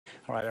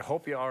All right, I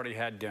hope you already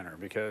had dinner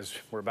because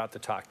we're about to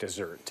talk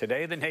dessert.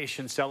 Today, the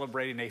nation's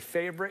celebrating a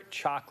favorite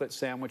chocolate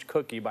sandwich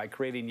cookie by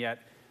creating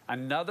yet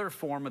another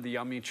form of the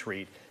yummy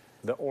treat,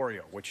 the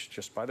Oreo, which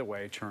just, by the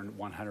way, turned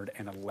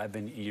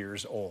 111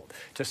 years old.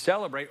 To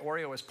celebrate,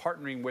 Oreo is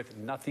partnering with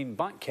Nothing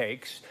Bundt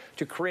Cakes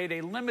to create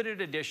a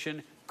limited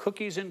edition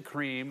cookies and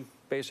cream,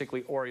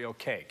 basically Oreo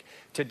cake.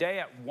 Today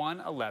at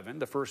 1:11,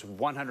 the first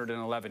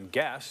 111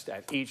 guests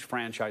at each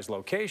franchise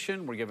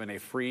location were given a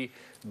free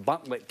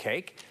Bundtlet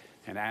cake.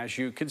 And as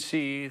you can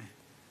see,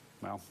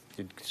 well,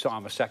 you saw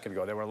them a second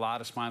ago, there were a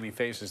lot of smiling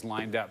faces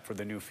lined up for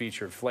the new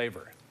featured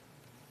flavor.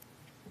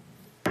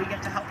 We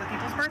get to help with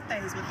people's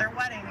birthdays, with their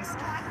weddings,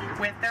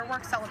 with their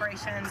work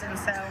celebrations, and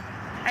so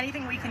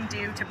anything we can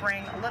do to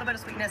bring a little bit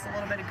of sweetness, a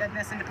little bit of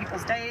goodness into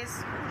people's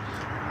days,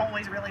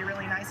 always really,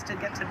 really nice to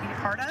get to be a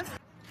part of.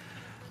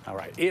 All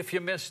right, if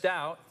you missed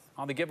out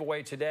on the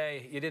giveaway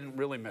today, you didn't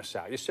really miss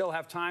out. You still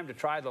have time to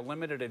try the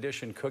limited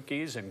edition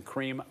cookies and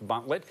cream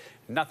Bundtlet.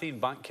 Nothing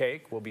Bundt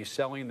Cake will be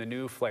selling the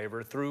new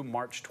flavor through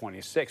March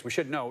 26th. We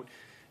should note,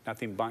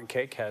 Nothing Bundt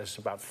Cake has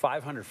about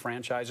 500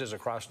 franchises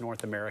across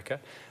North America.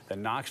 The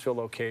Knoxville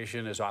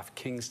location is off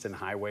Kingston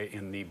Highway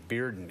in the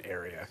Bearden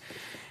area.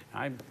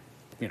 I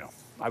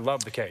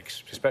love the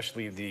cakes,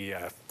 especially the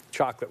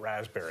chocolate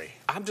raspberry.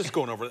 I'm just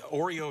going over it.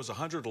 Oreo is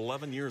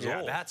 111 years old.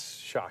 Yeah, that's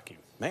shocking.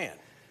 Man.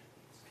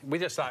 We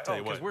just thought,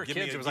 because we're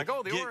kids, it was like,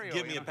 oh, the Oreo.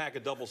 Give me a pack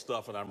of double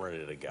stuff and I'm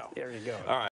ready to go. There you go. All right.